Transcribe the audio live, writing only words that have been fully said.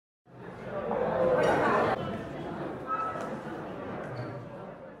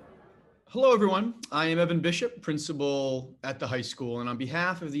Hello, everyone. I am Evan Bishop, principal at the high school, and on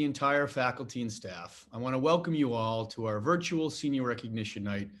behalf of the entire faculty and staff, I want to welcome you all to our virtual senior recognition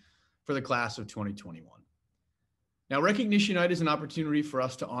night for the class of 2021. Now, recognition night is an opportunity for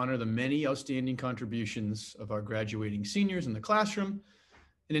us to honor the many outstanding contributions of our graduating seniors in the classroom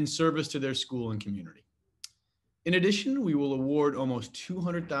and in service to their school and community. In addition, we will award almost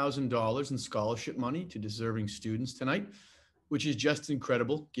 $200,000 in scholarship money to deserving students tonight, which is just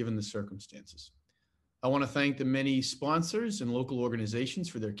incredible given the circumstances. I want to thank the many sponsors and local organizations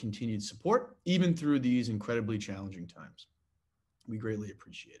for their continued support, even through these incredibly challenging times. We greatly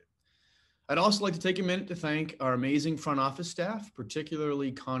appreciate it. I'd also like to take a minute to thank our amazing front office staff,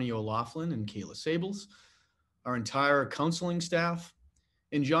 particularly Connie O'Laughlin and Kayla Sables, our entire counseling staff,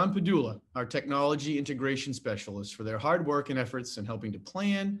 and John Padula, our technology integration specialist, for their hard work and efforts in helping to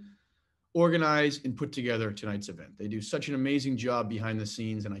plan, organize, and put together tonight's event. They do such an amazing job behind the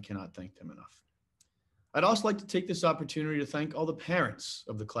scenes, and I cannot thank them enough. I'd also like to take this opportunity to thank all the parents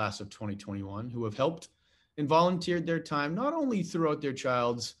of the class of 2021 who have helped and volunteered their time, not only throughout their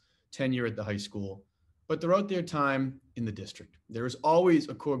child's tenure at the high school, but throughout their time in the district. There is always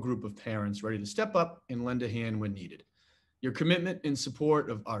a core group of parents ready to step up and lend a hand when needed. Your commitment and support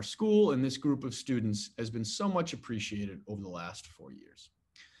of our school and this group of students has been so much appreciated over the last 4 years.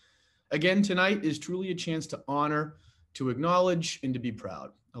 Again, tonight is truly a chance to honor, to acknowledge, and to be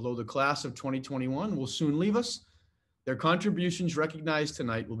proud. Although the class of 2021 will soon leave us, their contributions recognized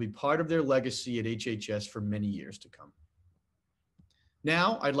tonight will be part of their legacy at HHS for many years to come.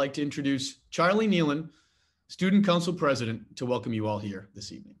 Now, I'd like to introduce Charlie Nealon, Student Council President, to welcome you all here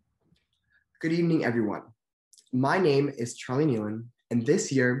this evening. Good evening, everyone. My name is Charlie Nealon, and this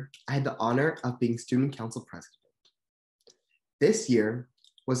year I had the honor of being Student Council President. This year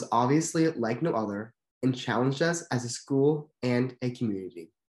was obviously like no other and challenged us as a school and a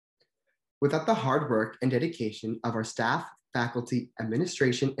community. Without the hard work and dedication of our staff, faculty,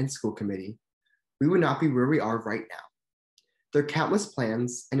 administration, and school committee, we would not be where we are right now. Their countless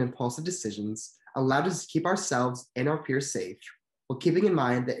plans and impulsive decisions allowed us to keep ourselves and our peers safe while keeping in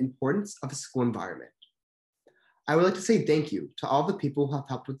mind the importance of a school environment. I would like to say thank you to all the people who have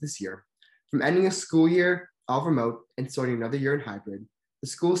helped with this year. From ending a school year all remote and starting another year in hybrid, the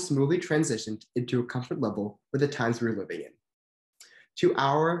school smoothly transitioned into a comfort level with the times we were living in. To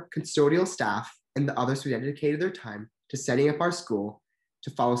our custodial staff and the others who dedicated their time to setting up our school to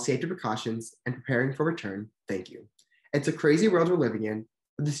follow safety precautions and preparing for return, thank you. It's a crazy world we're living in,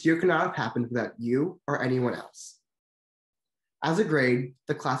 but this year could not have happened without you or anyone else. As a grade,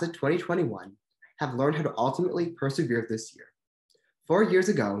 the class of 2021 have learned how to ultimately persevere this year. 4 years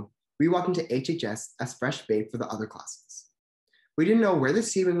ago, we walked into HHS as fresh bait for the other classes. We didn't know where the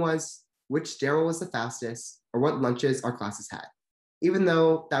ceiling was, which stairwell was the fastest, or what lunches our classes had, even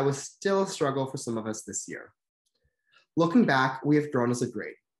though that was still a struggle for some of us this year. Looking back, we have grown as a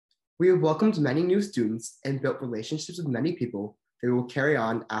grade. We have welcomed many new students and built relationships with many people that we will carry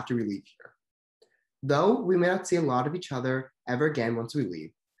on after we leave here. Though we may not see a lot of each other ever again once we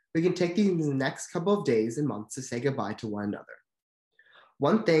leave, we can take these next couple of days and months to say goodbye to one another.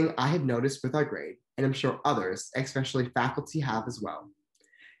 One thing I have noticed with our grade, and I'm sure others, especially faculty, have as well,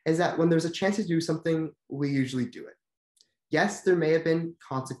 is that when there's a chance to do something, we usually do it. Yes, there may have been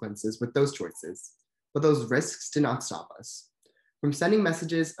consequences with those choices, but those risks did not stop us. From sending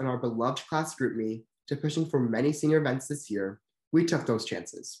messages on our beloved class GroupMe to pushing for many senior events this year, we took those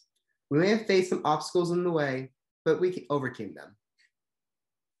chances. We may have faced some obstacles in the way, but we overcame them.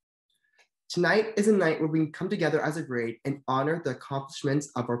 Tonight is a night where we can come together as a grade and honor the accomplishments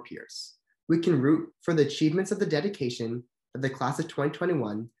of our peers. We can root for the achievements of the dedication that the class of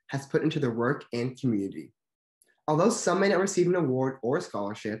 2021 has put into their work and community. Although some may not receive an award or a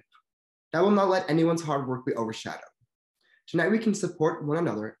scholarship, that will not let anyone's hard work be overshadowed. Tonight we can support one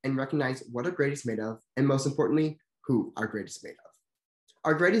another and recognize what our grade is made of, and most importantly, who our grade is made of.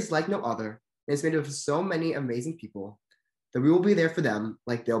 Our grade is like no other, and it's made of so many amazing people that we will be there for them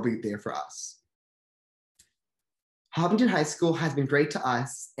like they'll be there for us. Hopkinton High School has been great to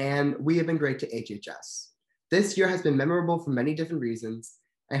us, and we have been great to HHS. This year has been memorable for many different reasons.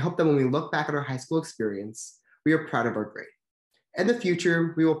 I hope that when we look back at our high school experience, we are proud of our grade. In the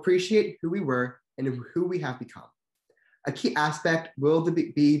future, we will appreciate who we were and who we have become. A key aspect will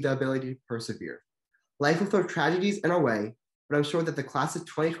be the ability to persevere. Life will throw tragedies in our way, but I'm sure that the class of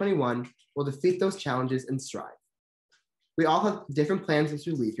 2021 will defeat those challenges and strive. We all have different plans as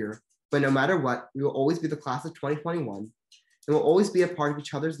we leave here, but no matter what, we will always be the class of 2021 and will always be a part of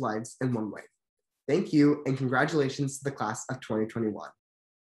each other's lives in one way. Thank you and congratulations to the class of 2021.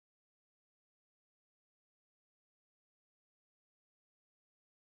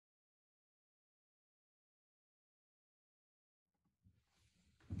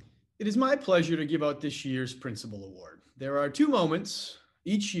 It is my pleasure to give out this year's Principal Award. There are two moments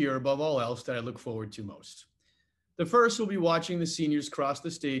each year above all else that I look forward to most. The first will be watching the seniors cross the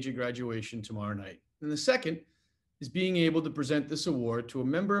stage at graduation tomorrow night. And the second is being able to present this award to a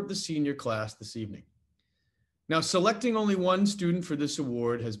member of the senior class this evening. Now, selecting only one student for this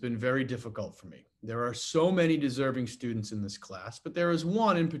award has been very difficult for me. There are so many deserving students in this class, but there is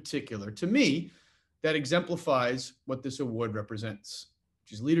one in particular, to me, that exemplifies what this award represents,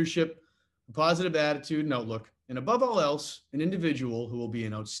 which is leadership, a positive attitude and outlook, and above all else, an individual who will be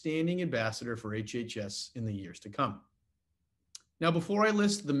an outstanding ambassador for HHS in the years to come. Now, before I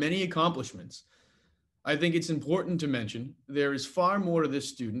list the many accomplishments, I think it's important to mention there is far more to this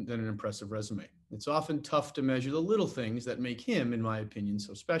student than an impressive resume. It's often tough to measure the little things that make him, in my opinion,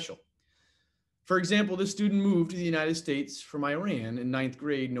 so special. For example, this student moved to the United States from Iran in ninth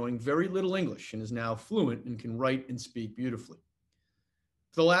grade, knowing very little English, and is now fluent and can write and speak beautifully.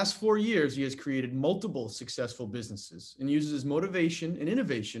 For the last 4 years, he has created multiple successful businesses and uses his motivation and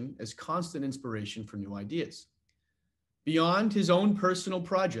innovation as constant inspiration for new ideas. Beyond his own personal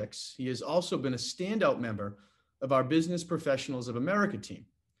projects, he has also been a standout member of our Business Professionals of America team.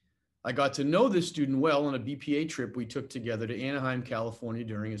 I got to know this student well on a BPA trip we took together to Anaheim, California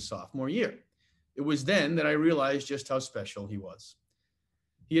during his sophomore year. It was then that I realized just how special he was.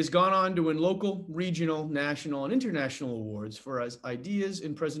 He has gone on to win local, regional, national, and international awards for his ideas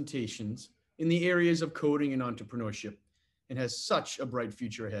and presentations in the areas of coding and entrepreneurship, and has such a bright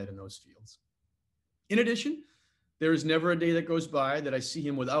future ahead in those fields. In addition, there is never a day that goes by that I see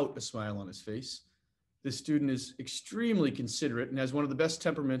him without a smile on his face. This student is extremely considerate and has one of the best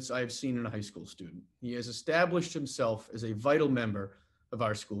temperaments I have seen in a high school student. He has established himself as a vital member of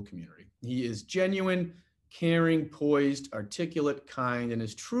our school community. He is genuine, caring, poised, articulate, kind, and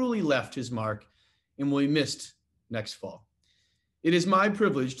has truly left his mark and will be missed next fall. It is my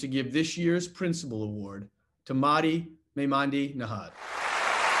privilege to give this year's Principal Award to Mahdi Memandi Nahad.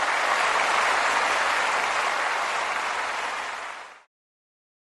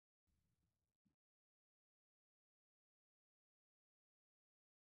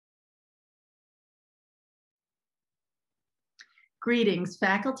 Greetings,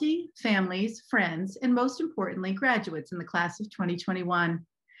 faculty, families, friends, and most importantly, graduates in the class of 2021.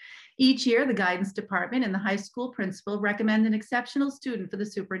 Each year, the guidance department and the high school principal recommend an exceptional student for the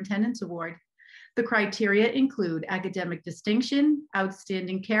Superintendent's Award. The criteria include academic distinction,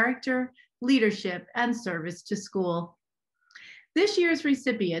 outstanding character, leadership, and service to school. This year's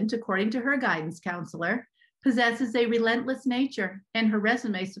recipient, according to her guidance counselor, possesses a relentless nature, and her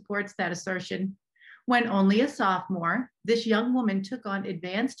resume supports that assertion. When only a sophomore, this young woman took on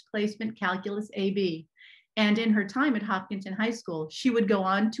Advanced Placement Calculus AB, and in her time at Hopkinton High School, she would go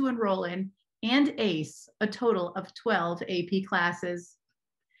on to enroll in and ace a total of 12 AP classes.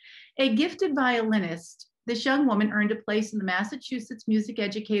 A gifted violinist, this young woman earned a place in the Massachusetts Music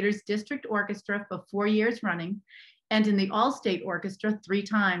Educators District Orchestra for 4 years running, and in the All-State Orchestra 3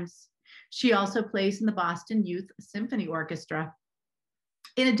 times. She also plays in the Boston Youth Symphony Orchestra.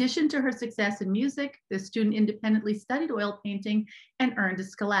 In addition to her success in music, this student independently studied oil painting and earned a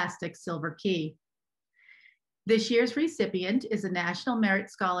Scholastic Silver Key. This year's recipient is a National Merit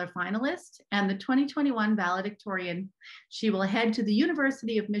Scholar finalist and the 2021 valedictorian. She will head to the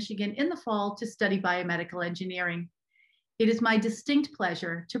University of Michigan in the fall to study biomedical engineering. It is my distinct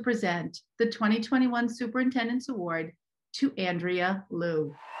pleasure to present the 2021 Superintendent's Award to Andrea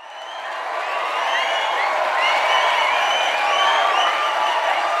Liu.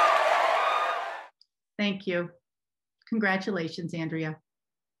 Thank you. Congratulations, Andrea.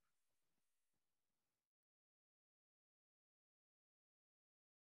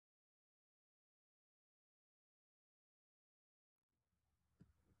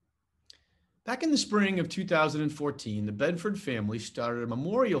 Back in the spring of 2014, the Bedford family started a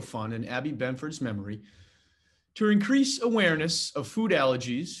memorial fund in Abby Benford's memory to increase awareness of food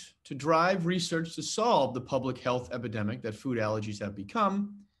allergies, to drive research to solve the public health epidemic that food allergies have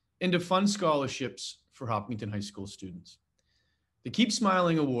become, and to fund scholarships for Hopkinton High School students. The Keep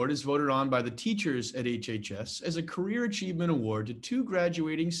Smiling Award is voted on by the teachers at HHS as a career achievement award to 2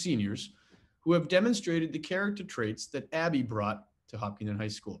 graduating seniors who have demonstrated the character traits that Abby brought to Hopkinton High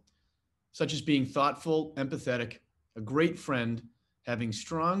School, such as being thoughtful, empathetic, a great friend, having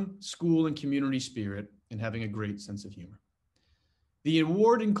strong school and community spirit, and having a great sense of humor. The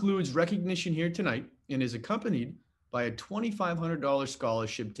award includes recognition here tonight and is accompanied by a $2,500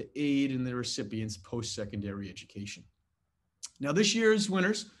 scholarship to aid in the recipient's post-secondary education. Now, this year's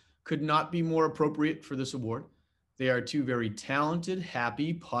winners could not be more appropriate for this award. They are 2 very talented,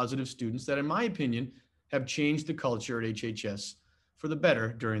 happy, positive students that, in my opinion, have changed the culture at HHS for the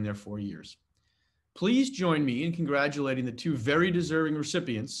better during their 4 years. Please join me in congratulating the two very deserving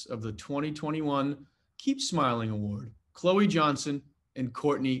recipients of the 2021 Keep Smiling Award, Chloe Johnson and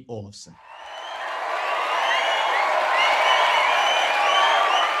Courtney Olafson.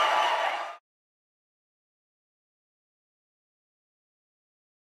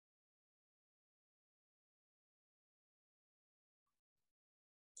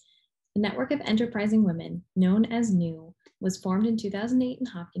 The Network of Enterprising Women, known as NEW, was formed in 2008 in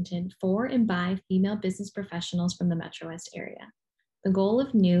Hopkinton for and by female business professionals from the Metro West area. The goal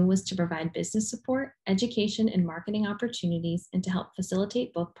of NEW was to provide business support, education, and marketing opportunities, and to help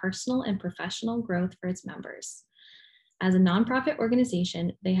facilitate both personal and professional growth for its members. As a nonprofit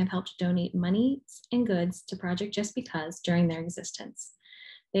organization, they have helped donate money and goods to Project Just Because during their existence.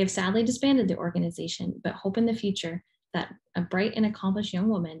 They have sadly disbanded the organization, but hope in the future that a bright and accomplished young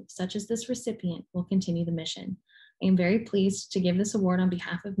woman, such as this recipient, will continue the mission. I am very pleased to give this award on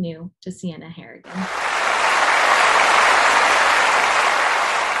behalf of NEW to Sienna Harrigan.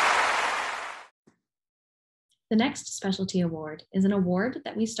 The next specialty award is an award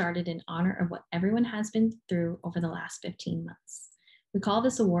that we started in honor of what everyone has been through over the last 15 months. We call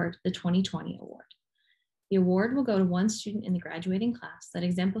this award the 2020 Award. The award will go to one student in the graduating class that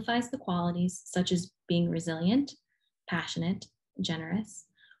exemplifies the qualities such as being resilient, passionate, generous,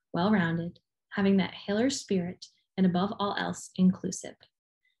 well-rounded, having that healer spirit, and above all else, inclusive.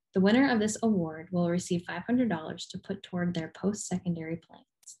 The winner of this award will receive $500 to put toward their post-secondary plans.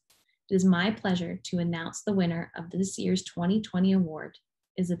 It is my pleasure to announce the winner of this year's 2020 award,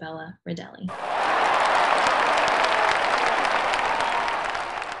 Isabella Rodelli.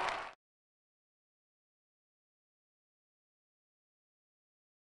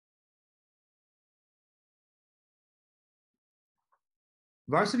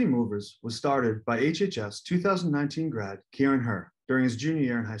 Varsity Movers was started by HHS 2019 grad Kieran Herr during his junior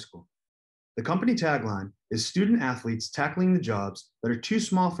year in high school. The company tagline is student athletes tackling the jobs that are too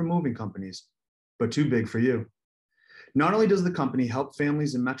small for moving companies, but too big for you. Not only does the company help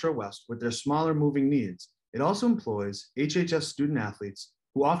families in Metro West with their smaller moving needs, it also employs HHS student athletes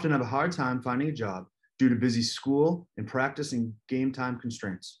who often have a hard time finding a job due to busy school and practice and game time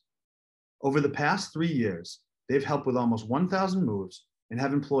constraints. Over the past 3 years, they've helped with almost 1,000 moves and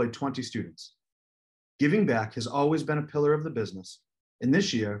have employed 20 students. Giving back has always been a pillar of the business, and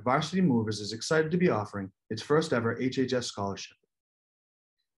this year, Varsity Movers is excited to be offering its first ever HHS scholarship.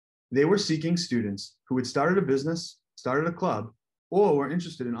 They were seeking students who had started a business, started a club, or were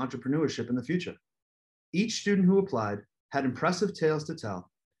interested in entrepreneurship in the future. Each student who applied had impressive tales to tell,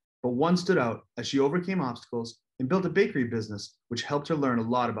 but one stood out as she overcame obstacles and built a bakery business, which helped her learn a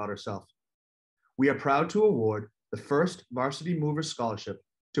lot about herself. We are proud to award the first Varsity Movers Scholarship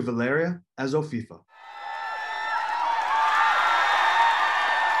to Valeria Azofifa.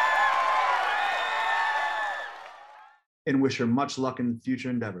 And wish her much luck in future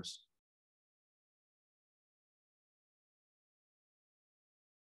endeavors.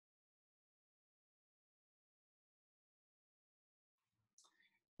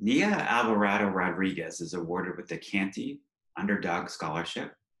 Nia Alvarado Rodriguez is awarded with the Canty Underdog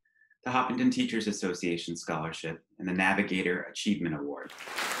Scholarship, the Hopkinton Teachers Association Scholarship, and the Navigator Achievement Award.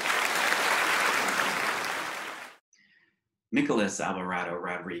 Nicholas Alvarado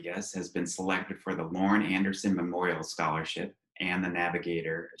Rodriguez has been selected for the Lauren Anderson Memorial Scholarship and the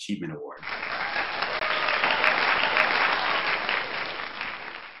Navigator Achievement Award.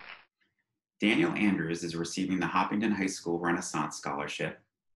 Daniel Andrews is receiving the Hopkinton High School Renaissance Scholarship,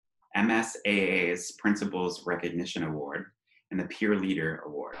 MSAA's Principals Recognition Award, and the Peer Leader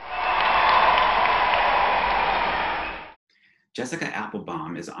Award. Jessica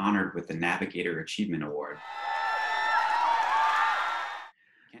Applebaum is honored with the Navigator Achievement Award.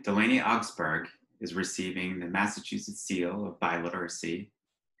 Delaney Augsburg is receiving the Massachusetts Seal of Biliteracy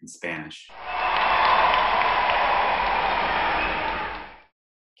in Spanish.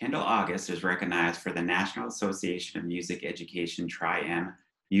 Kendall August is recognized for the National Association of Music Education Tri-M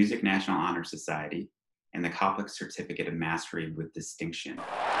Music National Honor Society and the Koplik Certificate of Mastery with Distinction.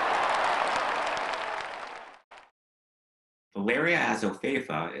 Valeria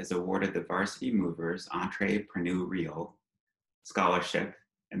Azofeifa is awarded the Varsity Movers Entrepreneurial Scholarship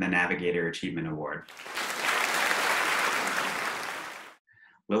and the Navigator Achievement Award.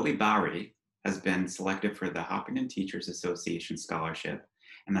 Lily Bowery has been selected for the Hopkinton Teachers Association Scholarship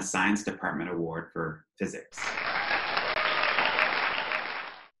and the Science Department Award for Physics.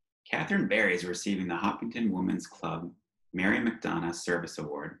 Catherine Berry is receiving the Hopkinton Women's Club Mary McDonough Service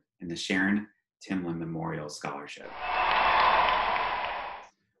Award and the Sharon Timlin Memorial Scholarship.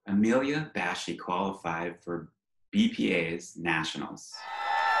 Amelia Bashy qualified for BPA's Nationals.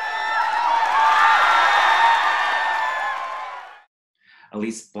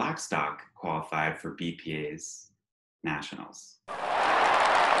 Elise Blackstock qualified for BPA's Nationals.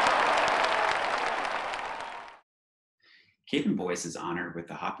 Caden Boyce is honored with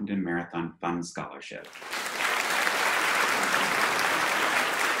the Hopkinton Marathon Fund Scholarship.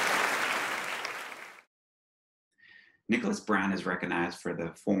 Nicholas Brown is recognized for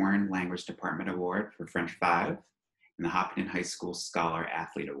the Foreign Language Department Award for French 5 and the Hopkinton High School Scholar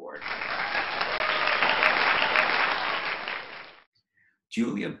Athlete Award.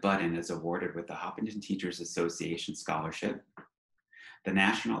 Julia Budden is awarded with the Hopkinton Teachers Association Scholarship, the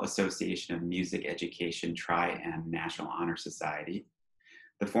National Association of Music Education Tri-M National Honor Society,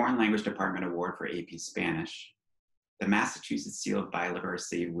 the Foreign Language Department Award for AP Spanish, the Massachusetts Seal of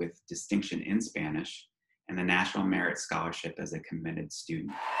Biliteracy with Distinction in Spanish, and the National Merit Scholarship as a Commended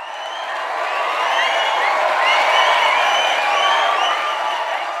Student.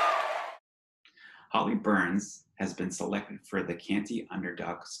 Holly Burns has been selected for the Canty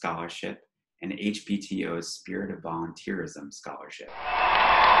Underdog Scholarship and HPTO's Spirit of Volunteerism Scholarship.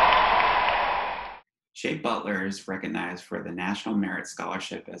 Shay Butler is recognized for the National Merit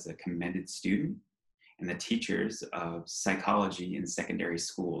Scholarship as a Commended Student and the Teachers of Psychology in Secondary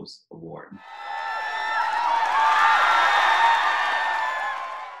Schools Award.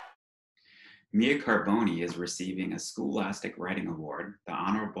 Mia Carboni is receiving a Scholastic Writing Award, the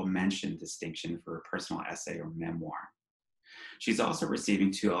Honorable Mention distinction for a personal essay or memoir. She's also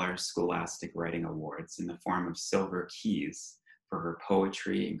receiving 2 other Scholastic Writing Awards in the form of Silver Keys for her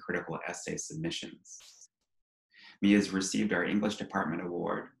poetry and critical essay submissions. Mia has received our English Department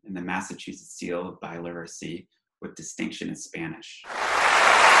Award and the Massachusetts Seal of Biliteracy with distinction in Spanish.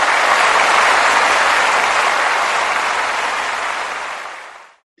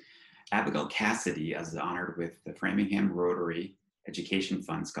 Abigail Cassidy is honored with the Framingham Rotary Education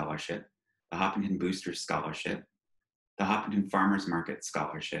Fund Scholarship, the Hopkinton Booster Scholarship, the Hopkinton Farmers Market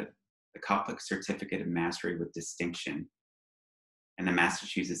Scholarship, the Koplik Certificate of Mastery with Distinction, and the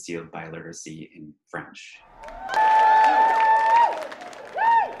Massachusetts Seal of Biliteracy in French.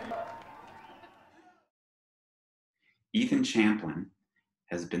 Ethan Champlin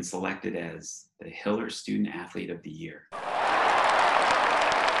has been selected as the Hiller Student Athlete of the Year.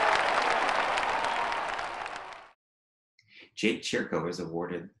 Jake Chirko is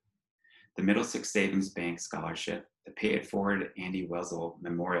awarded the Middlesex Savings Bank Scholarship, the Pay It Forward Andy Wessel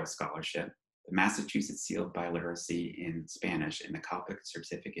Memorial Scholarship, the Massachusetts Seal of Biliteracy in Spanish, and the Koplik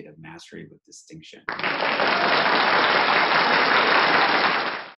Certificate of Mastery with Distinction.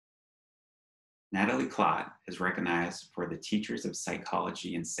 Natalie Klott is recognized for the Teachers of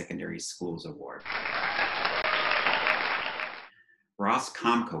Psychology in Secondary Schools Award. Ross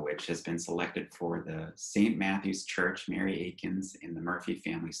Komkowicz has been selected for the St. Matthew's Church Mary Akins and the Murphy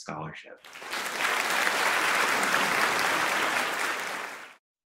Family Scholarship.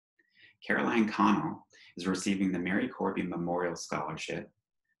 Caroline Connell is receiving the Mary Corby Memorial Scholarship,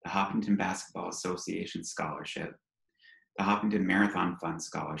 the Hopkinton Basketball Association Scholarship, the Hopkinton Marathon Fund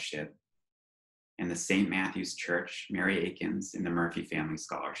Scholarship, and the St. Matthew's Church Mary Akins and the Murphy Family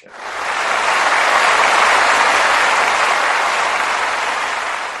Scholarship.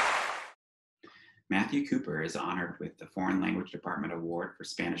 Matthew Cooper is honored with the Foreign Language Department Award for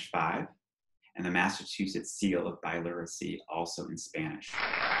Spanish 5 and the Massachusetts Seal of Biliteracy, also in Spanish.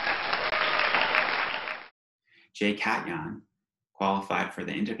 Jay Katyan qualified for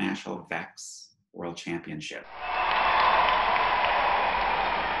the International VEX World Championship.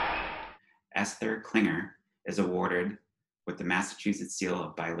 Esther Klinger is awarded with the Massachusetts Seal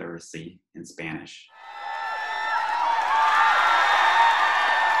of Biliteracy in Spanish.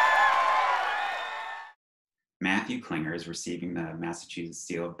 Matthew Klinger is receiving the Massachusetts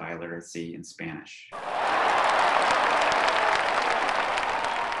Seal of Biliteracy in Spanish.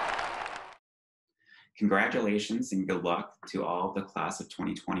 Congratulations and good luck to all the class of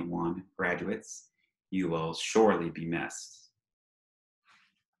 2021 graduates. You will surely be missed.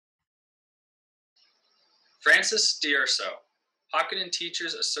 Francis D'Urso, Hopkinton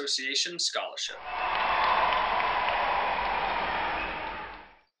Teachers Association Scholarship.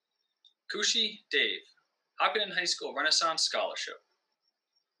 Kushi Dave, Hopkinton High School Renaissance Scholarship.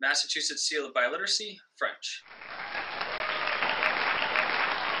 Massachusetts Seal of Biliteracy, French.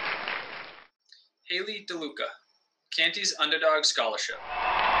 Haley DeLuca, Canty's Underdog Scholarship.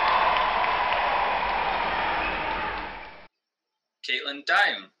 Caitlin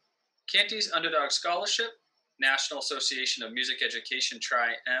Diam, Canty's Underdog Scholarship, National Association of Music Education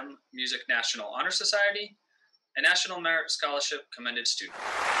Tri-M Music National Honor Society, and National Merit Scholarship Commended Student.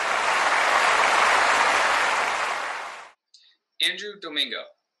 Andrew Domingo,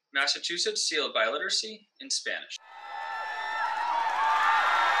 Massachusetts Seal of Biliteracy in Spanish.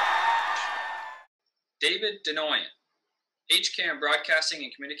 David Denoyan, HCAM Broadcasting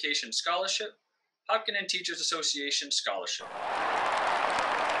and Communication Scholarship, Hopkinen Teachers Association Scholarship.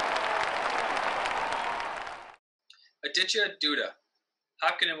 Aditya Duda,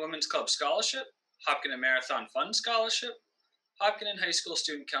 Hopkinen Women's Club Scholarship, Hopkinen Marathon Fund Scholarship, Hopkinen High School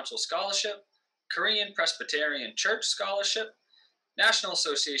Student Council Scholarship, Korean Presbyterian Church Scholarship, National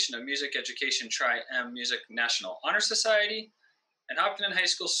Association of Music Education Tri-M Music National Honor Society, and Hopkinen High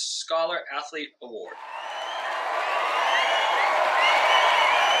School Scholar Athlete Award.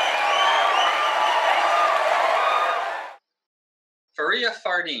 Faria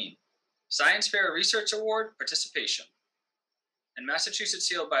Fardeen, Science Fair Research Award Participation, and Massachusetts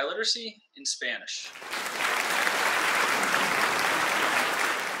Seal of Biliteracy in Spanish.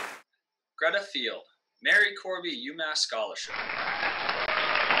 Greta Field, Mary Corby UMass Scholarship.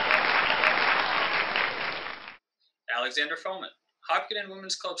 Alexander Foman, Hopkinen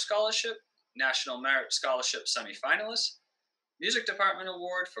Women's Club Scholarship, National Merit Scholarship semifinalist, Music Department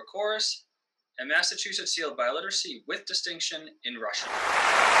Award for Chorus, and Massachusetts Seal of Biliteracy with distinction in Russian.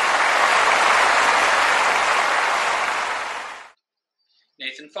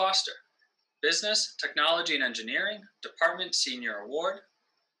 Nathan Foster, Business, Technology and Engineering, Department Senior Award,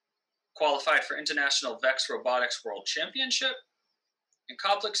 qualified for International VEX Robotics World Championship, and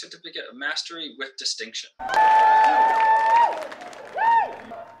Koplik Certificate of Mastery with distinction.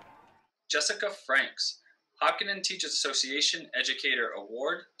 Jessica Franks, Hopkinen Teachers Association Educator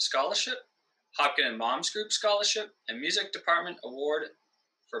Award Scholarship, Hopkinen Moms Group Scholarship, and Music Department Award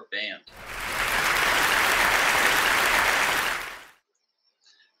for Band.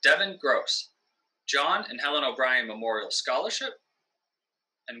 Devin Gross, John and Helen O'Brien Memorial Scholarship,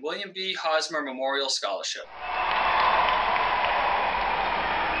 and William B. Hosmer Memorial Scholarship.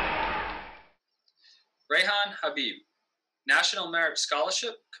 Rehan Habib, National Merit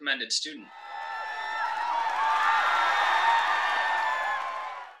Scholarship, Commended Student.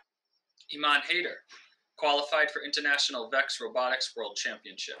 Iman Haider, qualified for International VEX Robotics World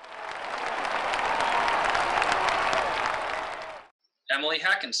Championship. Emily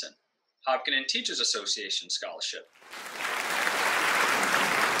Hackinson, Hopkinen Teachers Association Scholarship.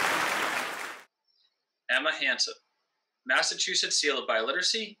 Emma Hansen, Massachusetts Seal of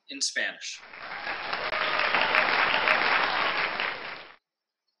Biliteracy in Spanish.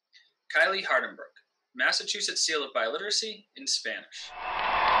 Kylie Hardenbrook, Massachusetts Seal of Biliteracy in Spanish.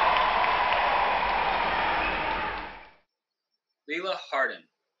 Leela Harden,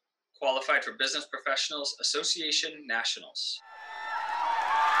 qualified for Business Professionals Association Nationals.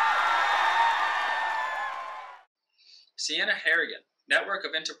 Sienna Harrigan, Network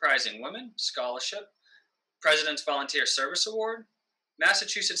of Enterprising Women Scholarship, President's Volunteer Service Award,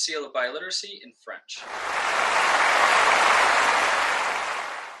 Massachusetts Seal of Biliteracy in French.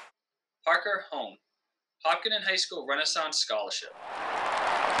 Parker Hone, Hopkinen High School Renaissance Scholarship.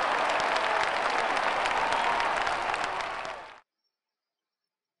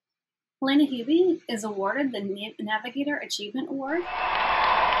 Helena Hubie is awarded the Navigator Achievement Award.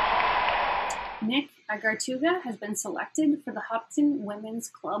 Nick Agartuga has been selected for the Hopkinen Women's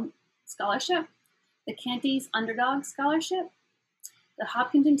Club Scholarship, the Canty's Underdog Scholarship, the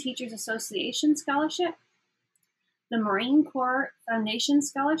Hopkinen Teachers Association Scholarship, the Marine Corps Foundation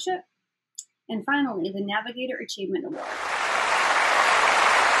Scholarship, and finally, the Navigator Achievement Award.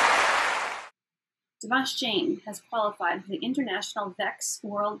 Devash Jain has qualified for the International VEX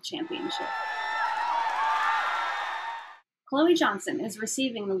World Championship. Chloe Johnson is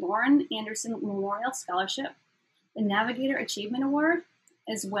receiving the Lauren Anderson Memorial Scholarship, the Navigator Achievement Award,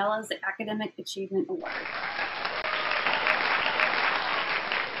 as well as the Academic Achievement Award.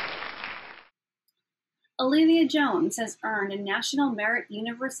 Olivia Jones has earned a National Merit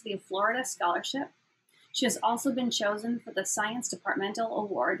University of Florida Scholarship. She has also been chosen for the Science Departmental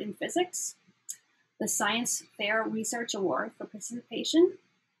Award in Physics, the Science Fair Research Award for Participation,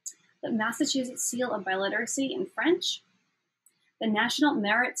 the Massachusetts Seal of Biliteracy in French, the National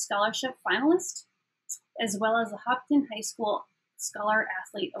Merit Scholarship finalist, as well as the Hopkinen High School Scholar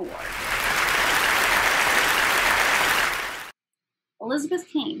Athlete Award. Elizabeth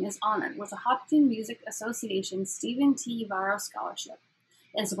Kane is honored with the Hopkinen Music Association Stephen T. Varro Scholarship,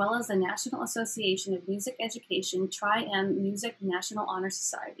 as well as the National Association of Music Education Tri-M Music National Honor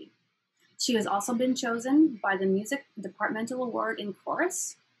Society. She has also been chosen by the Music Departmental Award in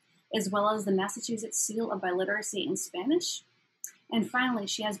Chorus, as well as the Massachusetts Seal of Biliteracy in Spanish. And finally,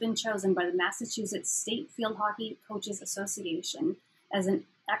 she has been chosen by the Massachusetts State Field Hockey Coaches Association as an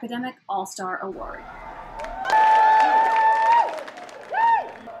Academic All-Star Award.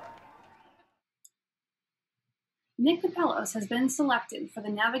 Nick Capellos has been selected for the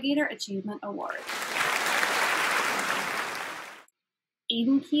Navigator Achievement Award.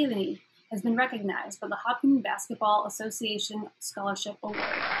 Aiden Keeley has been recognized for the Hopkins Basketball Association Scholarship Award.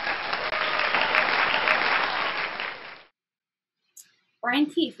 Brian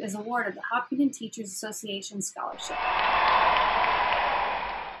Keefe is awarded the Hopkins Teachers Association Scholarship.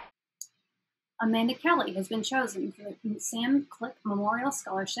 Amanda Kelly has been chosen for the Sam Click Memorial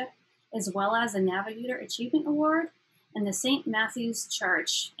Scholarship, as well as the Navigator Achievement Award and the St. Matthew's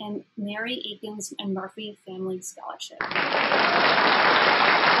Church and Mary Akins and Murphy Family Scholarship.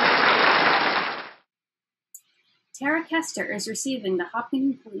 Tara Kester is receiving the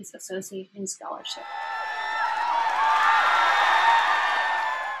Hopkins Police Association Scholarship.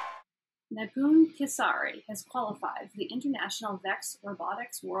 Nagun Kisari has qualified for the International VEX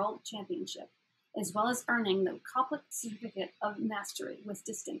Robotics World Championship, as well as earning the Koplik Certificate of Mastery with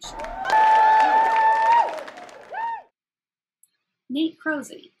distinction. Nate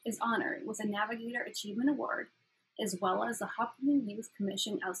Crozy is honored with a Navigator Achievement Award, as well as the Hopkins Youth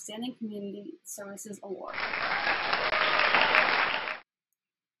Commission Outstanding Community Services Award.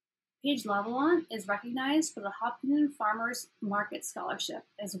 Paige Lavalon is recognized for the Hopkins Farmers Market Scholarship,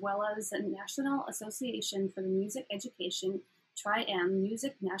 as well as the National Association for the Music Education Tri-M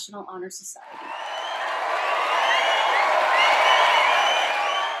Music National Honor Society.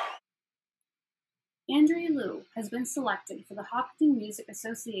 Andrea Liu has been selected for the Hopkins Music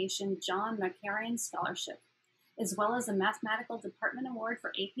Association John Macarian Scholarship, as well as the Mathematical Department Award for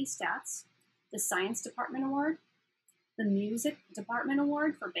AP Stats, the Science Department Award, the Music Department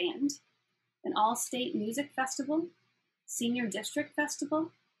Award for Band, an All-State Music Festival, Senior District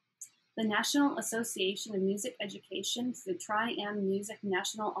Festival, the National Association of Music Education for the Tri-M Music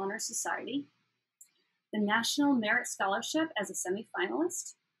National Honor Society, the National Merit Scholarship as a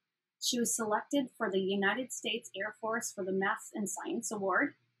semifinalist. She was selected for the United States Air Force for the Math and Science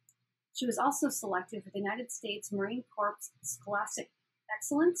Award. She was also selected for the United States Marine Corps Scholastic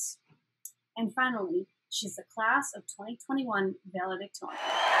Excellence. And finally, she's the class of 2021 valedictorian.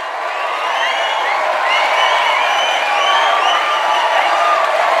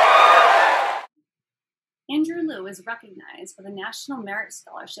 Andrew Liu is recognized for the National Merit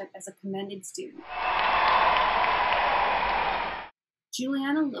Scholarship as a commended student.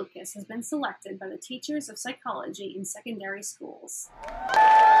 Juliana Lucas has been selected by the Teachers of Psychology in Secondary Schools.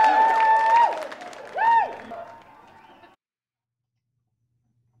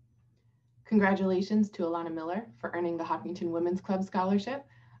 Congratulations to Alana Miller for earning the Hopkinton Women's Club Scholarship,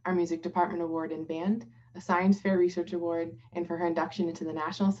 our Music Department Award in Band, a Science Fair Research Award, and for her induction into the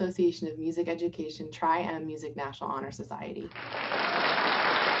National Association of Music Education Tri-M Music National Honor Society.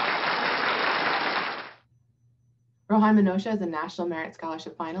 Rohan Manosha is a National Merit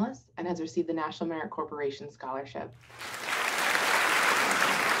Scholarship finalist and has received the National Merit Corporation Scholarship.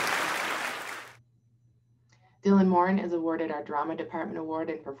 Dylan Morin is awarded our Drama Department Award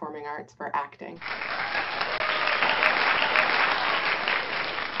in Performing Arts for acting.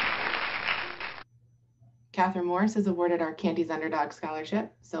 Catherine Morris is awarded our Canty's Underdog Scholarship.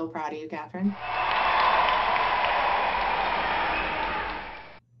 So proud of you, Catherine.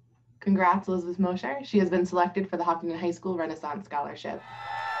 Congrats, Elizabeth Mosher. She has been selected for the Hopkinton High School Renaissance Scholarship.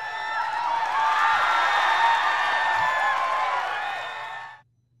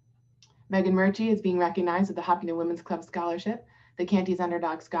 Megan Murchie is being recognized with the Hopkinton Women's Club Scholarship, the Canty's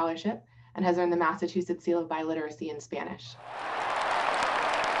Underdog Scholarship, and has earned the Massachusetts Seal of Biliteracy in Spanish.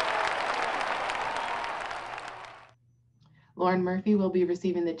 Lauren Murphy will be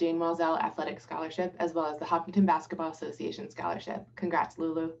receiving the Jane Walzell Athletic Scholarship, as well as the Hopkinton Basketball Association Scholarship. Congrats,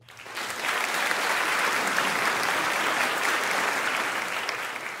 Lulu.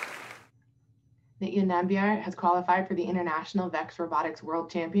 Nitya Nambiar has qualified for the International VEX Robotics World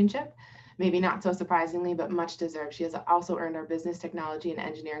Championship. Maybe not so surprisingly, but much deserved. She has also earned our Business, Technology, and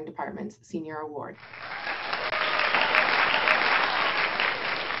Engineering Department's Senior Award.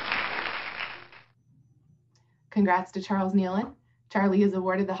 Congrats to Charles Nealon. Charlie is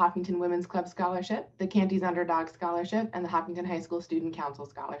awarded the Hopkinton Women's Club Scholarship, the Canty's Underdog Scholarship, and the Hopkinton High School Student Council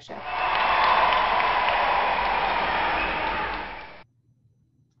Scholarship.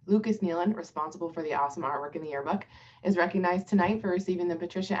 Lucas Nealon, responsible for the awesome artwork in the yearbook, is recognized tonight for receiving the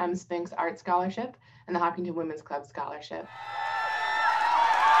Patricia M. Spinks Art Scholarship and the Hopkinton Women's Club Scholarship.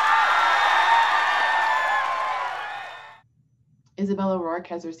 Isabella Rourke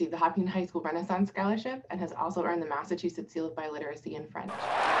has received the Hopkinton High School Renaissance Scholarship and has also earned the Massachusetts Seal of Biliteracy in French.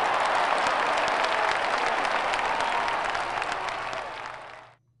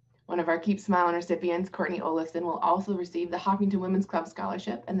 One of our Keep Smiling recipients, Courtney Olison, will also receive the Hopkinton Women's Club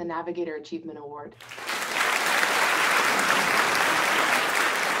Scholarship and the Navigator Achievement Award.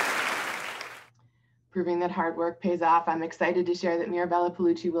 Proving that hard work pays off, I'm excited to share that Mirabella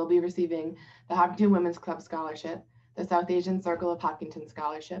Palucci will be receiving the Hopkinton Women's Club Scholarship, the South Asian Circle of Hopkinton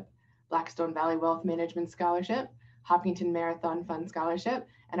Scholarship, Blackstone Valley Wealth Management Scholarship, Hopkinton Marathon Fund Scholarship,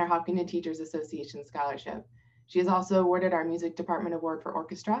 and our Hopkinton Teachers Association Scholarship. She is also awarded our Music Department Award for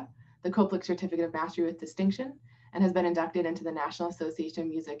Orchestra, the Koplik Certificate of Mastery with Distinction, and has been inducted into the National Association of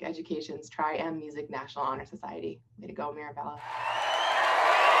Music Education's Tri-M Music National Honor Society. Way to go, Mirabella.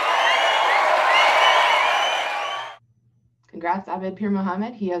 Congrats, Abed Pir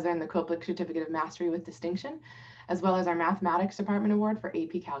Mohammed. He has earned the Koplik Certificate of Mastery with Distinction, as well as our Mathematics Department Award for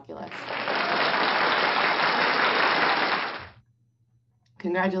AP Calculus.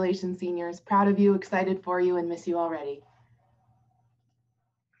 Congratulations, seniors. Proud of you, excited for you, and miss you already.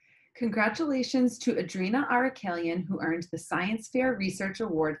 Congratulations to Adrina Arakelian, who earned the Science Fair Research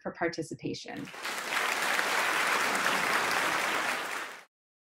Award for participation.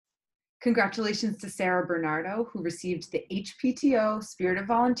 Congratulations to Sarah Bernardo, who received the HPTO Spirit of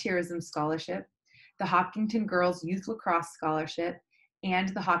Volunteerism Scholarship, the Hopkinton Girls Youth Lacrosse Scholarship, and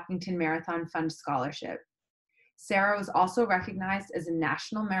the Hopkinton Marathon Fund Scholarship. Sarah was also recognized as a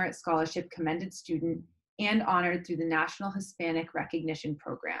National Merit Scholarship Commended Student and honored through the National Hispanic Recognition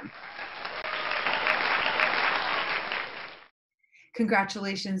Program.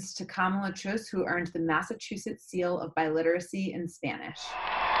 Congratulations to Kamala Trus, who earned the Massachusetts Seal of Biliteracy in Spanish.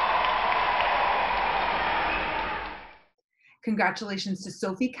 Congratulations to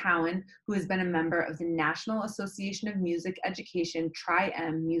Sophie Cowan, who has been a member of the National Association of Music Education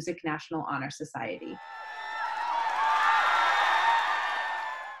Tri-M Music National Honor Society.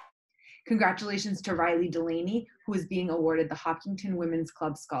 Congratulations to Riley Delaney, who is being awarded the Hopkinton Women's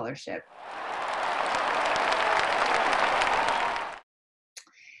Club Scholarship.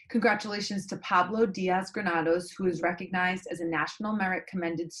 Congratulations to Pablo Diaz Granados, who is recognized as a National Merit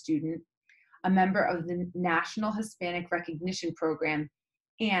Commended Student, a member of the National Hispanic Recognition Program,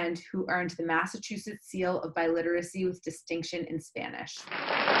 and who earned the Massachusetts Seal of Biliteracy with Distinction in Spanish.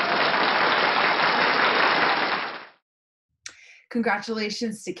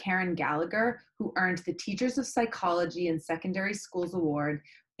 Congratulations to Karen Gallagher, who earned the Teachers of Psychology in Secondary Schools Award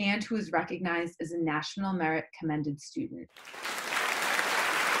and who is recognized as a National Merit Commended Student.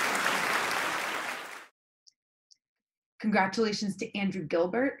 Congratulations to Andrew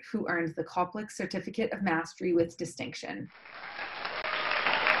Gilbert, who earned the Koplik Certificate of Mastery with Distinction.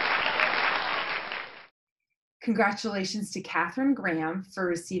 Congratulations to Catherine Graham for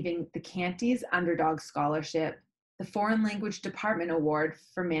receiving the Canty's Underdog Scholarship, the Foreign Language Department Award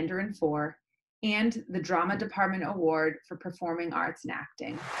for Mandarin 4, and the Drama Department Award for Performing Arts and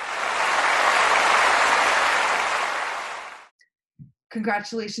Acting.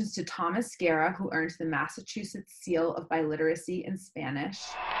 Congratulations to Thomas Guerra, who earned the Massachusetts Seal of Biliteracy in Spanish.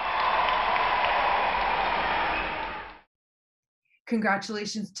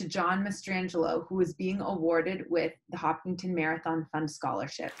 Congratulations to John Mastrangelo, who is being awarded with the Hopkinton Marathon Fund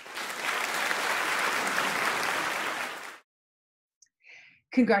Scholarship.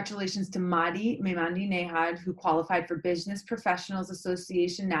 Congratulations to Madi Memandi Nehad, who qualified for Business Professionals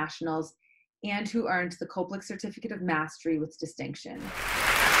Association Nationals and who earned the Koplik Certificate of Mastery with Distinction.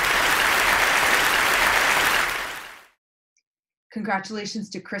 Congratulations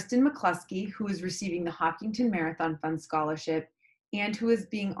to Kristen McCluskey, who is receiving the Hopkinton Marathon Fund Scholarship and who is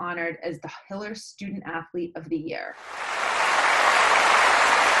being honored as the Hiller Student Athlete of the Year.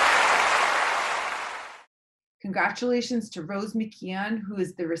 Congratulations to Rose McKeon, who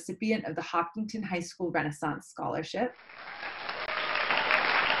is the recipient of the Hopkinton High School Renaissance Scholarship.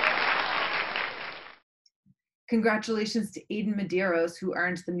 Congratulations to Aiden Medeiros, who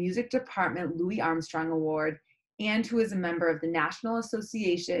earned the Music Department Louis Armstrong Award and who is a member of the National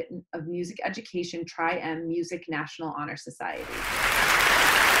Association of Music Education Tri-M Music National Honor Society.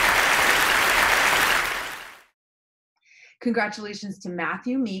 Congratulations to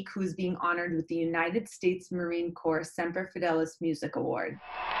Matthew Meek, who is being honored with the United States Marine Corps Semper Fidelis Music Award.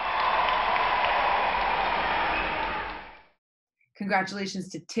 Congratulations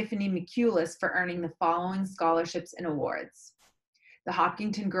to Tiffany McCulis for earning the following scholarships and awards: the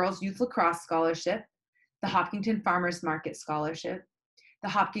Hopkinton Girls Youth Lacrosse Scholarship, the Hopkinton Farmers Market Scholarship, the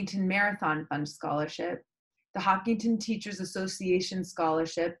Hopkinton Marathon Fund Scholarship, the Hopkinton Teachers Association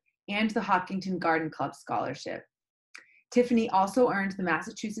Scholarship, and the Hopkinton Garden Club Scholarship. Tiffany also earned the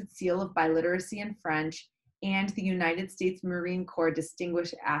Massachusetts Seal of Biliteracy in French and the United States Marine Corps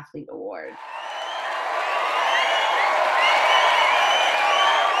Distinguished Athlete Award.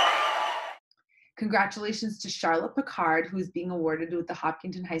 Congratulations to Charlotte Picard, who is being awarded with the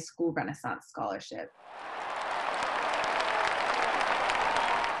Hopkinton High School Renaissance Scholarship.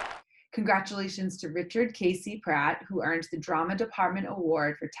 Congratulations to Richard Casey Pratt, who earned the Drama Department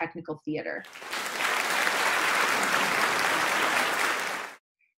Award for Technical Theater.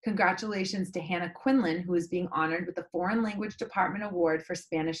 Congratulations to Hannah Quinlan, who is being honored with the Foreign Language Department Award for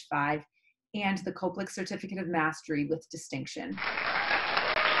Spanish 5 and the Koplik Certificate of Mastery with distinction.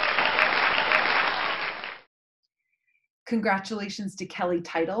 Congratulations to Kelly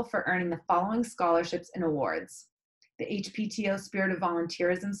Title for earning the following scholarships and awards: the HPTO Spirit of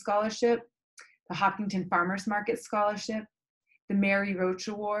Volunteerism Scholarship, the Hopkinton Farmers Market Scholarship, the Mary Roach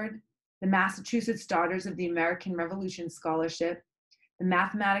Award, the Massachusetts Daughters of the American Revolution Scholarship, the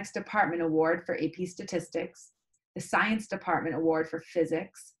Mathematics Department Award for AP Statistics, the Science Department Award for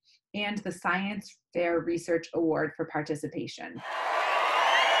Physics, and the Science Fair Research Award for participation.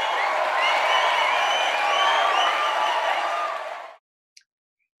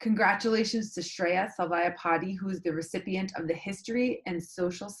 Congratulations to Shreya Salvayapati, who is the recipient of the History and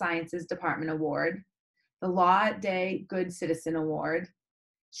Social Sciences Department Award, the Law Day Good Citizen Award.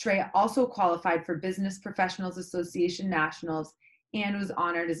 Shreya also qualified for Business Professionals Association Nationals and was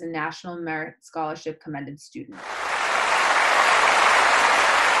honored as a National Merit Scholarship Commended Student.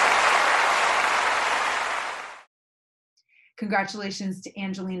 Congratulations to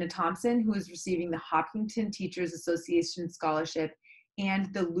Angelina Thompson, who is receiving the Hopkinton Teachers Association Scholarship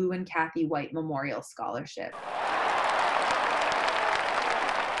and the Lou and Kathy White Memorial Scholarship.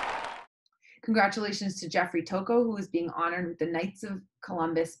 Congratulations to Jeffrey Toko, who is being honored with the Knights of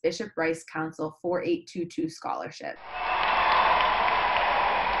Columbus Bishop Rice Council 4822 Scholarship.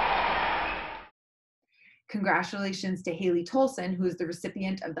 Congratulations to Haley Tolson, who is the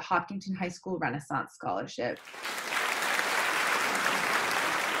recipient of the Hopkinton High School Renaissance Scholarship.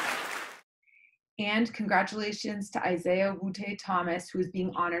 And congratulations to Isaiah Wute Thomas, who is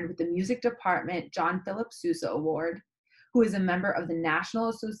being honored with the Music Department John Philip Sousa Award, who is a member of the National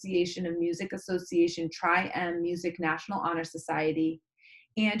Association of Music Association Tri-M Music National Honor Society,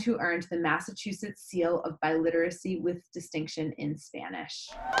 and who earned the Massachusetts Seal of Biliteracy with distinction in Spanish.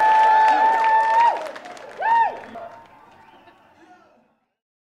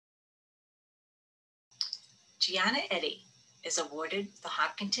 Gianna Eddy is awarded the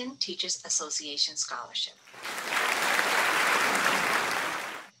Hopkinton Teachers Association Scholarship.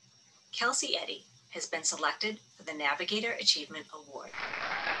 Kelsey Eddy has been selected for the Navigator Achievement Award.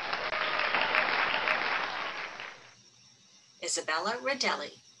 Isabella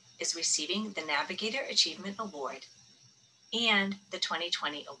Rodelli is receiving the Navigator Achievement Award and the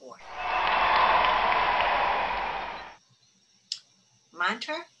 2020 award.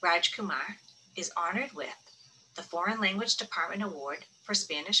 Mantra Rajkumar is honored with the Foreign Language Department Award for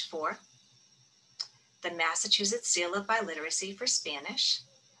Spanish 4, the Massachusetts Seal of Biliteracy for Spanish,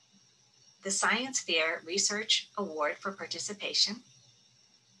 the Science Fair Research Award for participation,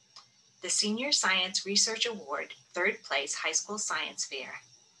 the Senior Science Research Award, 3rd place High School Science Fair,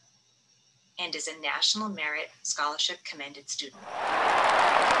 and is a National Merit Scholarship Commended Student.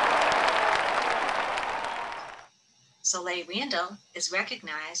 Soleil Randall is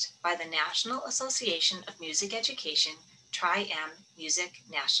recognized by the National Association of Music Education Tri-M Music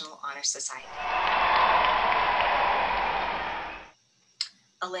National Honor Society.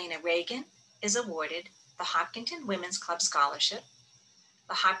 Elena Reagan is awarded the Hopkinton Women's Club Scholarship,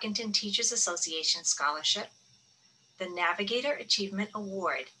 the Hopkinton Teachers Association Scholarship, the Navigator Achievement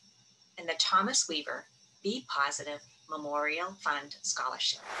Award, and the Thomas Weaver Be Positive Memorial Fund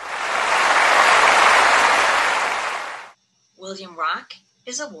Scholarship. William Rock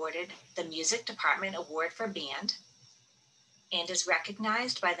is awarded the Music Department Award for Band and is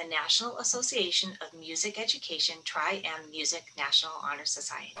recognized by the National Association of Music Education Tri-M Music National Honor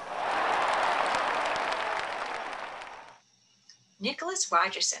Society. Nicholas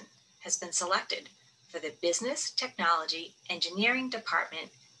Rogerson has been selected for the Business Technology Engineering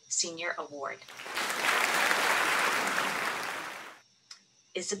Department Senior Award.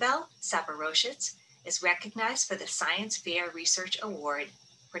 Isabel Saporositz is recognized for the Science Fair Research Award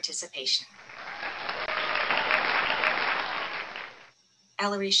participation.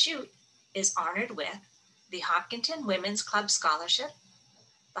 Ellery Shute is honored with the Hopkinton Women's Club Scholarship,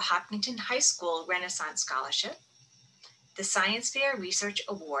 the Hopkinton High School Renaissance Scholarship, the Science Fair Research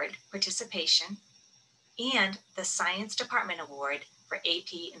Award participation, and the Science Department Award for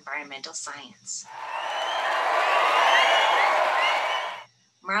AP Environmental Science.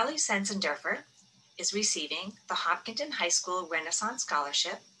 Marley Sensendorfer is receiving the Hopkinton High School Renaissance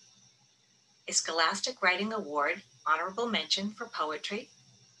Scholarship, a Scholastic Writing Award Honorable Mention for Poetry,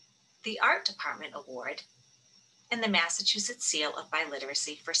 the Art Department Award, and the Massachusetts Seal of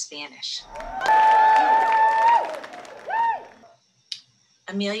Biliteracy for Spanish.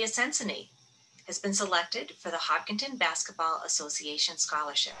 Amelia Sensini has been selected for the Hopkinton Basketball Association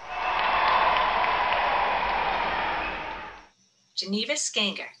Scholarship. Geneva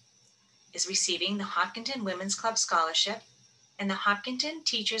Skanger is receiving the Hopkinton Women's Club Scholarship and the Hopkinton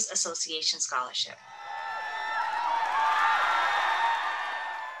Teachers Association Scholarship.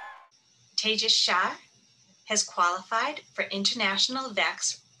 Tejas Shah has qualified for International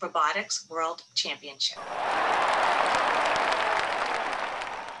VEX Robotics World Championship.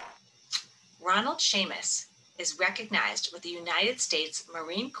 Ronald Seamus is recognized with the United States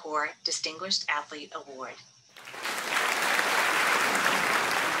Marine Corps Distinguished Athlete Award.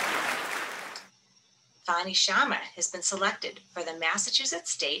 Vani Sharma has been selected for the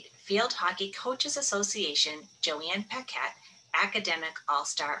Massachusetts State Field Hockey Coaches Association Joanne Paquette Academic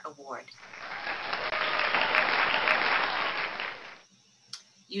All-Star Award.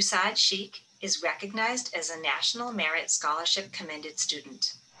 Usad Sheikh is recognized as a National Merit Scholarship Commended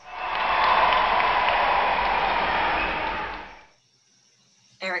Student.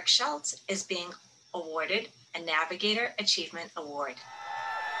 Eric Schultz is being awarded a Navigator Achievement Award.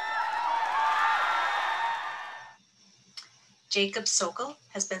 Jacob Sokol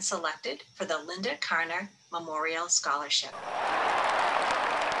has been selected for the Linda Carner Memorial Scholarship.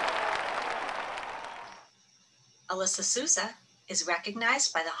 Alyssa Souza is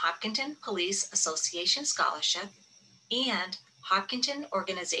recognized by the Hopkinton Police Association Scholarship and Hopkinton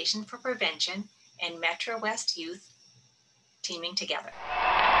Organization for Prevention and Metro West Youth teaming together.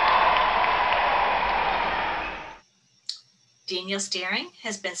 Daniel Steering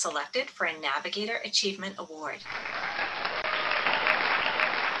has been selected for a Navigator Achievement Award.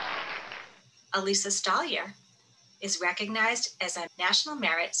 Elisa Stollier is recognized as a National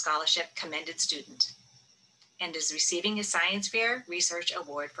Merit Scholarship Commended Student and is receiving a Science Fair Research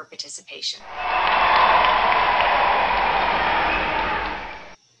Award for participation.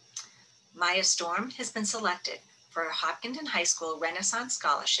 Maya Storm has been selected for a Hopkinton High School Renaissance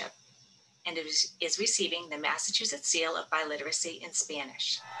Scholarship and is receiving the Massachusetts Seal of Biliteracy in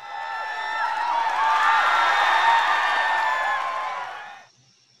Spanish.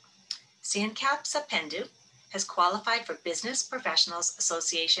 Sankap Sapendu has qualified for Business Professionals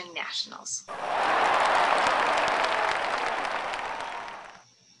Association Nationals.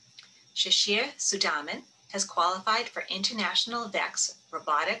 Shashir Sudaman has qualified for International VEX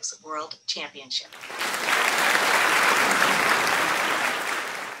Robotics World Championship.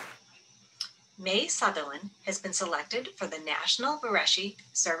 May Sutherland has been selected for the National Vareshi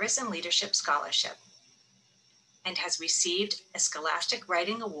Service and Leadership Scholarship and has received a Scholastic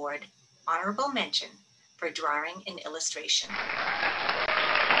Writing Award honorable mention for drawing and illustration.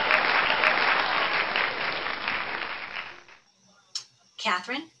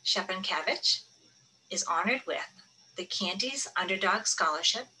 Catherine Shepankevich is honored with the Candy's Underdog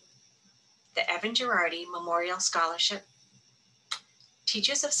Scholarship, the Evan Girardi Memorial Scholarship,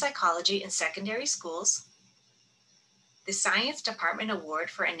 Teachers of Psychology in Secondary Schools, the Science Department Award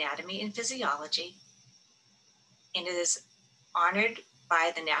for Anatomy and Physiology, and it is honored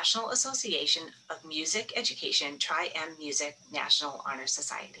by the National Association of Music Education Tri-M Music National Honor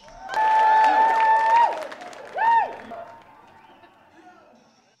Society.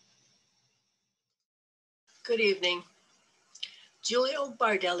 Good evening. Giulio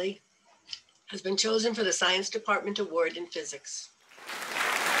Bardelli has been chosen for the Science Department Award in Physics.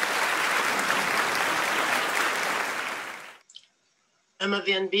 Emma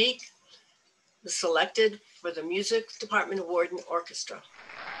Van Beek was selected for the Music Department Award in Orchestra.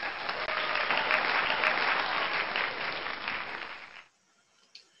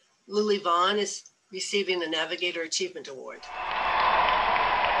 Lily Vaughn is receiving the Navigator Achievement Award.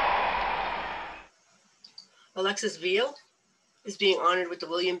 Alexis Veal is being honored with the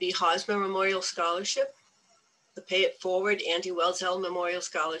William B. Hosmer Memorial Scholarship, the Pay It Forward Andy Welzell Memorial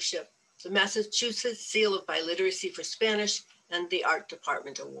Scholarship, the Massachusetts Seal of Biliteracy for Spanish, and the Art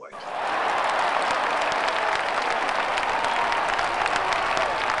Department Award.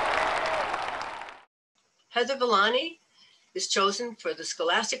 Heather Villani is chosen for the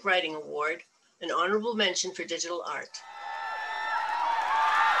Scholastic Writing Award, an honorable mention for digital art.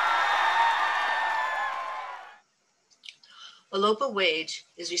 Alopa Wage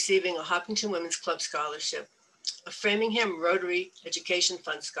is receiving a Hopkinton Women's Club Scholarship, a Framingham Rotary Education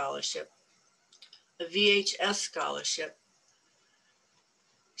Fund Scholarship, a VHS Scholarship.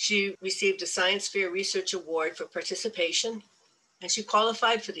 She received a Science Fair Research Award for participation, and she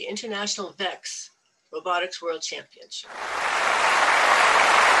qualified for the International VEX Robotics World Championship.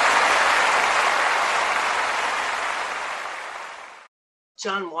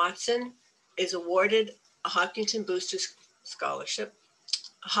 John Watson is awarded a Hopkinton Boosters Scholarship.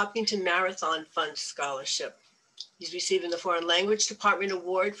 a Hopkinton Marathon Fund Scholarship. He's receiving the Foreign Language Department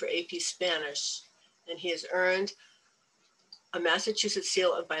Award for AP Spanish, and he has earned a Massachusetts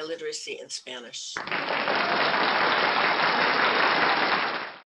Seal of Biliteracy in Spanish.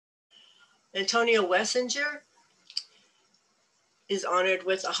 Antonio Wessinger is honored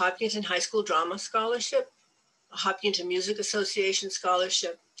with a Hopkinton High School Drama Scholarship, a Hopkinton Music Association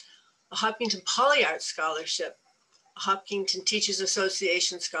Scholarship, a Hopkinton Polyart Scholarship, a Hopkinton Teachers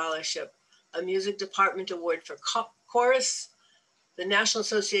Association Scholarship, a Music Department Award for Chorus, the National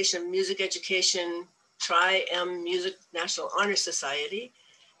Association of Music Education Tri-M Music National Honor Society,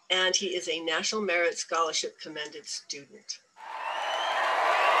 and he is a National Merit Scholarship commended student.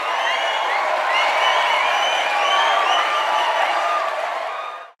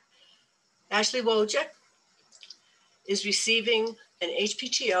 Ashley Wojcik is receiving an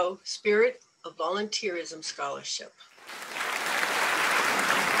HPTO Spirit of Volunteerism Scholarship.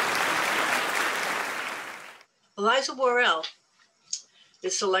 Eliza Worrell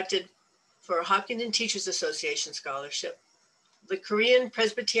is selected for a Hopkinton Teachers Association Scholarship, the Korean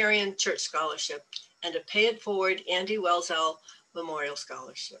Presbyterian Church Scholarship, and a Pay It Forward Andy Welzell Memorial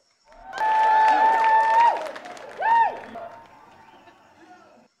Scholarship.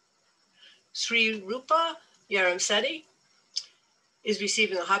 Sri Rupa Yaramsetti is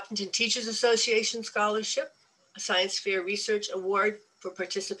receiving a Hopkinton Teachers Association Scholarship, a Science Fair Research Award for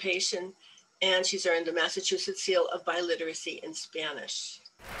participation, and she's earned the Massachusetts Seal of Biliteracy in Spanish.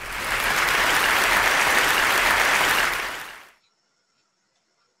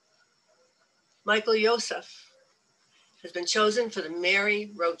 Michael Yosef has been chosen for the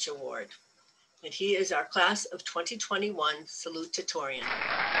Mary Roach Award, and he is our class of 2021 salutatorian.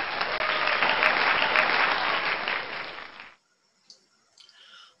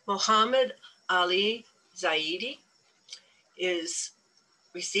 Mohammed Ali Zaidi is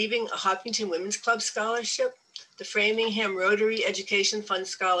receiving a Hopkinton Women's Club Scholarship, the Framingham Rotary Education Fund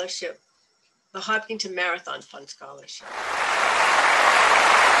Scholarship, the Hopkinton Marathon Fund Scholarship.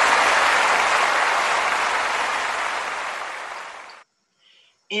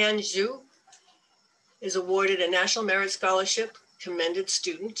 Anne Zhu is awarded a National Merit Scholarship Commended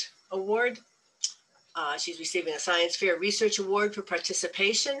Student Award. She's receiving a Science Fair Research Award for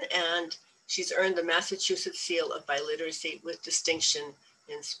participation, and she's earned the Massachusetts Seal of Biliteracy with distinction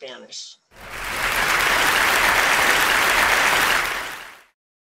in Spanish.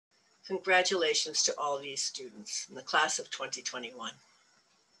 Congratulations to all these students in the class of 2021.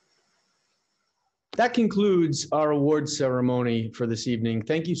 That concludes our awards ceremony for this evening.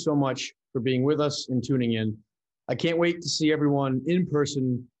 Thank you so much for being with us and tuning in. I can't wait to see everyone in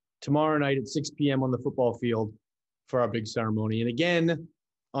person tomorrow night at 6 p.m. on the football field for our big ceremony. And again,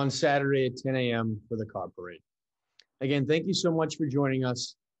 on Saturday at 10 a.m. for the car parade. Again, thank you so much for joining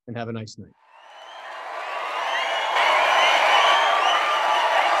us and have a nice night.